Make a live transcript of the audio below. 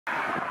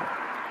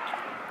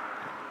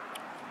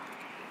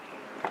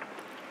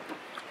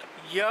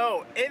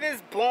Yo, it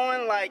is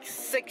blowing like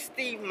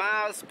 60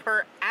 miles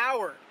per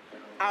hour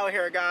out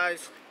here,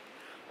 guys.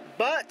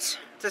 But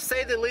to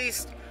say the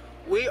least,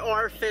 we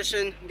are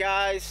fishing,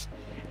 guys,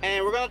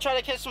 and we're gonna try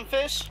to catch some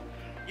fish.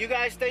 You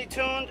guys stay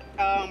tuned.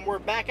 We're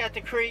back at the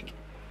creek.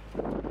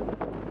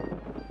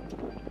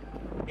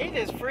 It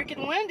is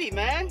freaking windy,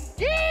 man.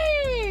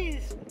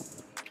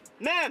 Jeez,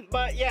 man.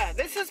 But yeah,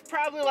 this is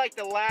probably like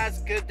the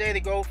last good day to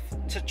go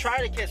to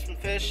try to catch some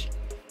fish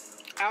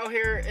out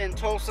here in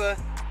Tulsa.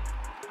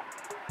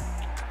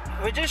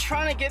 We're just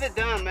trying to get it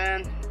done,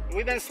 man.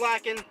 We've been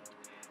slacking.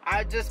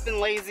 I've just been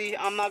lazy.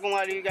 I'm not gonna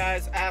lie to you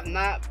guys. I have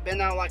not been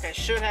out like I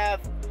should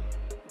have.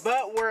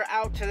 But we're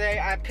out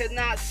today. I could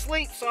not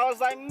sleep, so I was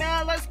like,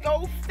 man, let's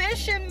go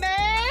fishing,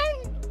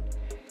 man.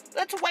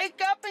 Let's wake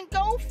up and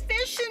go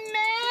fishing,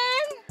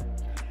 man.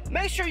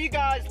 Make sure you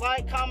guys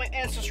like, comment,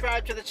 and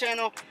subscribe to the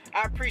channel.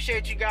 I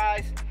appreciate you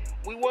guys.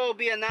 We will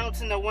be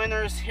announcing the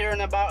winners here in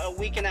about a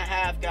week and a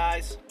half,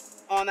 guys,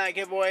 on that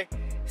giveaway.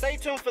 Stay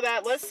tuned for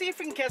that. Let's see if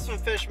we can catch some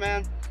fish,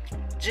 man.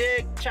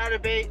 Jig,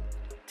 chatterbait,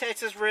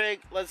 Texas rig.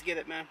 Let's get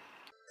it, man.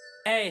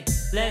 Hey,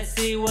 let's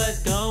see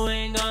what's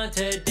going on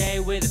today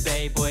with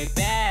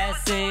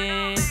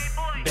Bayboybassin.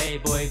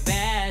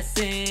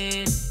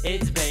 Bayboybassin,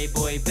 it's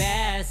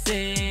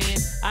Bayboybassin.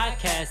 I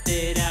cast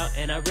it out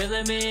and I reel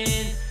him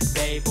in.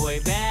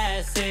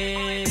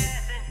 Bayboybassin,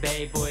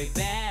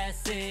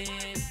 Bayboybassin,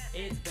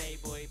 it's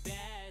Bayboybassin.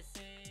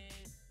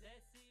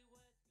 Let's see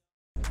what.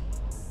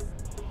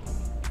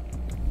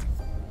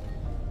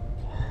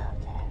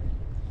 Okay.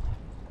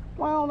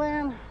 Well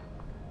then,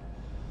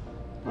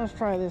 let's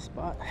try this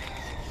spot.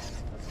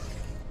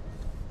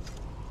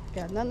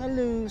 Got nothing to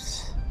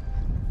lose.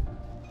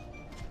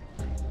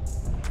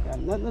 Got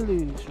nothing to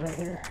lose right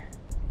here.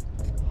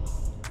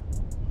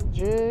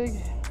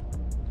 Jig.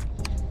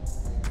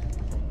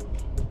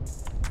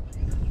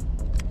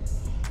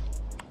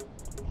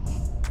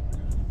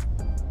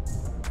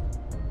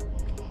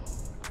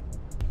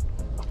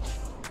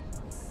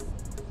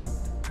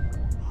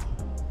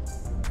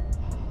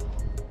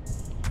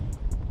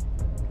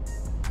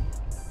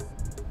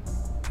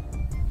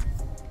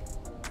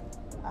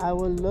 I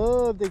would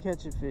love to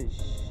catch a fish.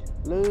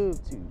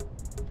 Love to.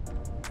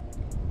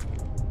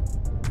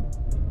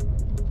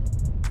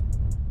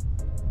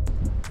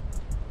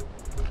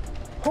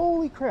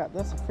 Holy crap,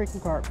 that's a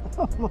freaking carp.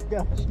 Oh my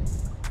gosh.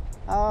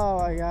 Oh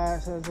my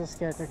gosh, that just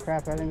scared the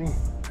crap out of me.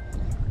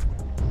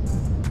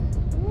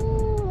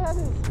 Ooh, that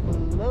is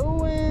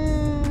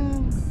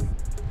blowing.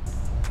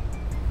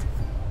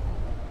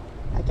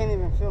 I can't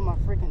even feel my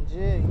freaking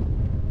jig.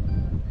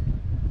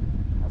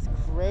 That's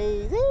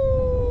crazy.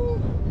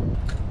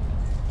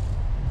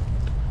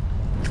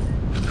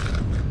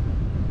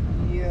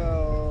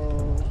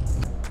 Yo.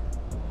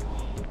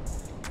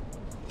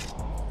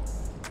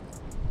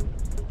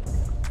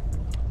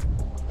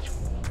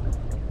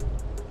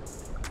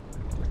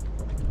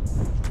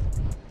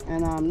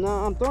 And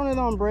I'm throwing it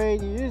on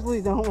braid. You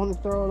usually don't want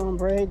to throw it on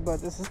braid,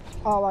 but this is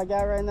all I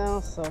got right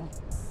now, so.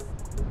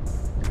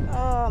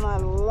 Oh, and I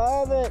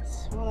love it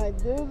when I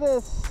do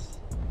this.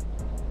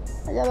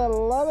 I gotta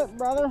love it,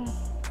 brother.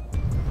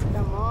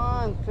 Come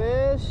on,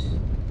 fish.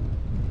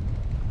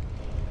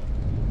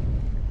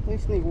 At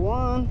least need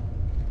one.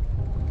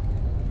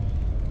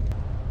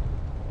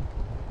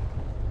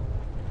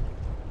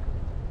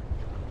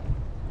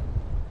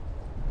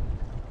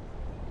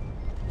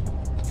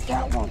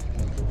 Got one.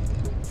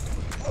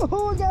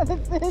 Oh, I got a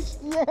fish.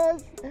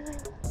 Yes.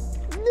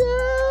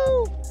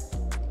 No.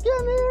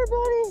 Come here,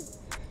 buddy.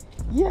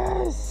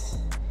 Yes.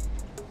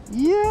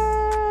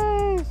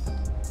 Yes.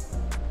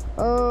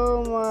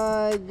 Oh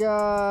my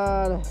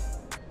God.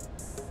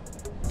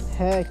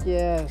 Heck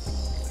yes.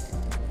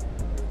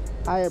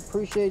 I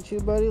appreciate you,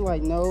 buddy,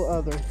 like no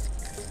other.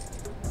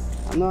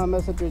 I know I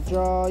messed up your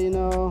jaw, you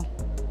know.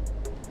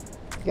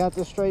 Got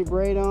the straight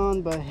braid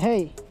on, but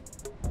hey,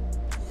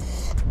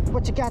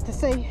 what you got to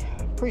say?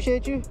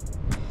 Appreciate you.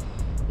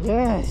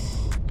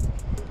 Yes.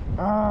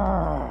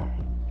 Ah.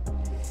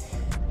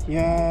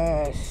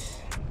 Yes.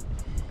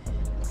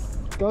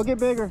 Go get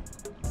bigger.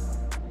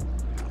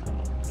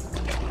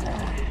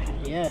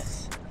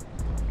 Yes.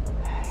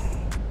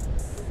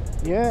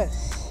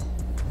 Yes.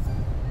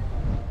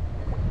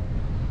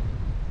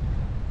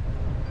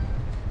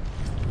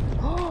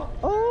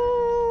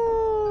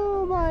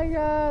 Oh my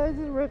God, I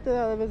just ripped it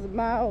out of his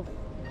mouth.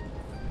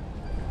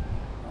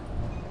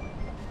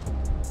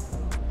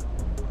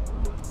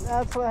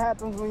 That's what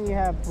happens when you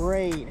have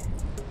braid.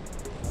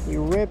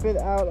 You rip it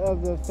out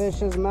of the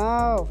fish's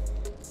mouth.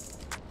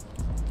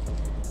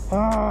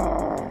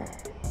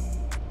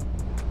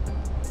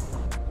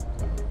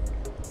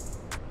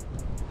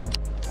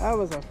 That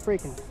was a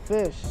freaking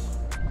fish.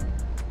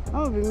 I'm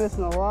gonna be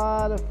missing a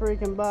lot of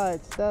freaking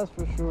bites, that's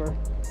for sure.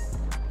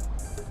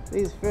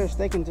 These fish,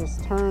 they can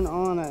just turn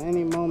on at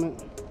any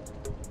moment.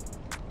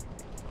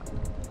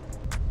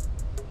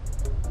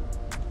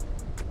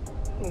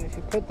 And if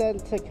you put that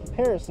into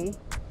comparison,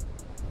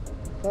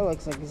 that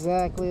looks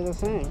exactly the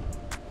same.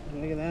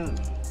 Look at that.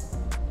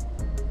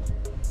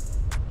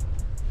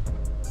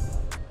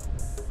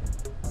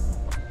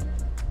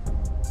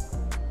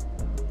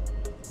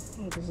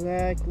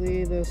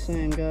 exactly the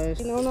same, guys.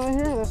 You know, not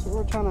here, that's what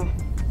we're trying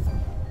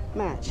to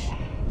match.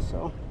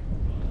 So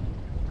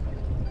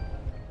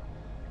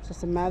it's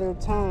just a matter of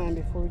time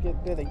before we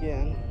get bit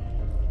again.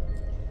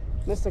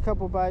 Missed a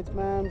couple bites,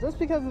 man, just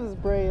because of this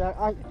braid.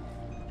 I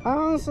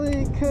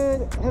honestly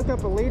could hook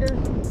up a leader,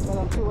 but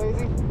I'm too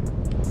lazy.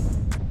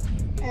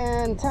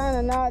 And tying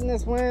a knot in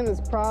this wind is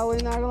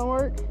probably not gonna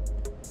work.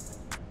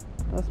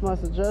 That's my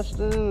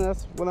suggestion.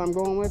 That's what I'm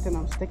going with, and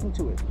I'm sticking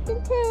to it.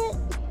 Sticking to it.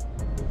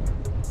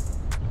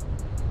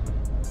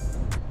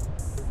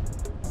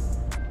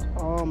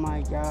 Oh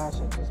my gosh,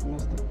 I just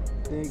missed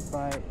a big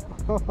bite.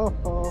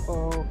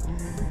 Oh,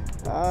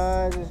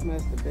 I just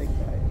missed a big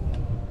bite.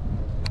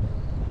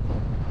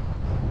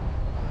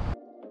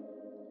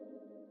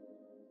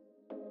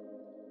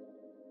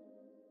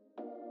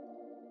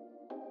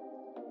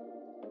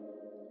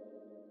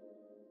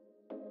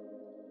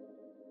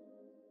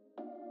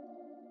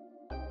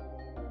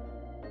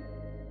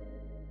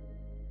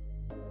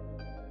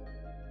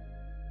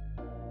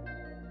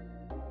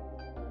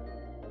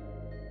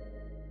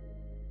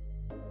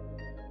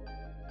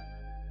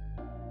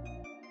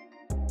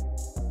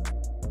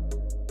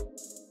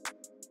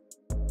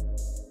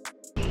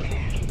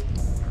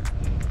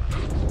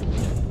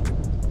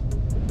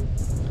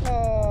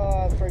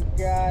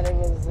 God, it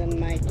was in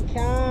my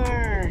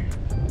car.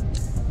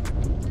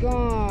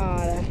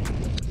 God,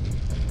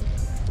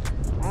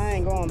 I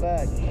ain't going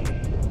back.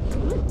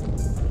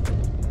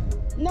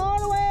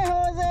 No way,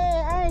 Jose.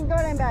 I ain't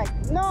going back.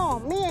 No,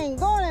 me ain't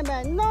going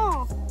back.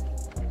 No,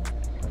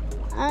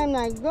 I'm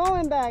not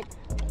going back.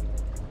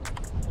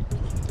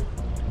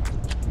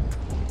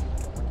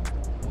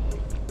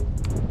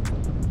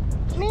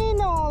 Me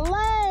no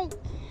like.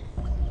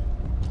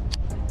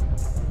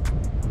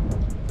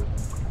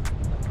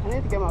 I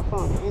need to get my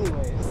phone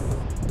anyways.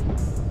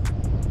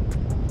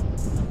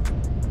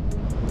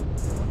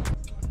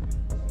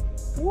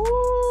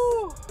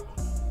 Woo!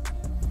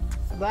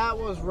 That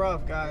was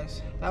rough,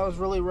 guys. That was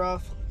really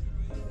rough.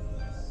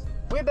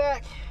 We're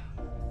back.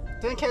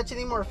 Didn't catch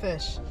any more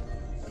fish.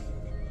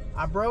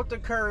 I broke the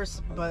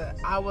curse, but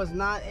I was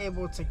not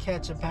able to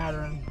catch a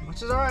pattern,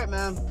 which is all right,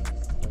 man.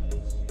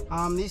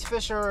 These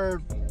fish are,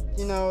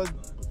 you know,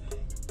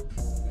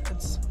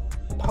 it's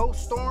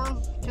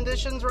post-storm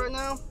conditions right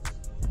now.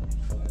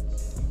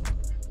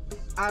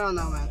 I don't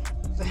know, man.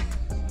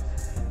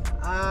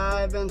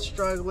 I've been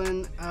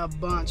struggling a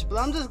bunch, but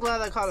I'm just glad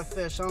I caught a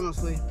fish,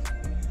 honestly.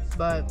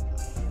 But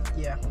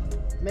yeah,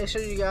 make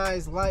sure you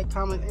guys like,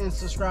 comment, and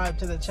subscribe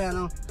to the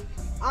channel.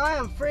 I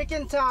am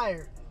freaking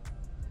tired.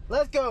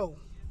 Let's go.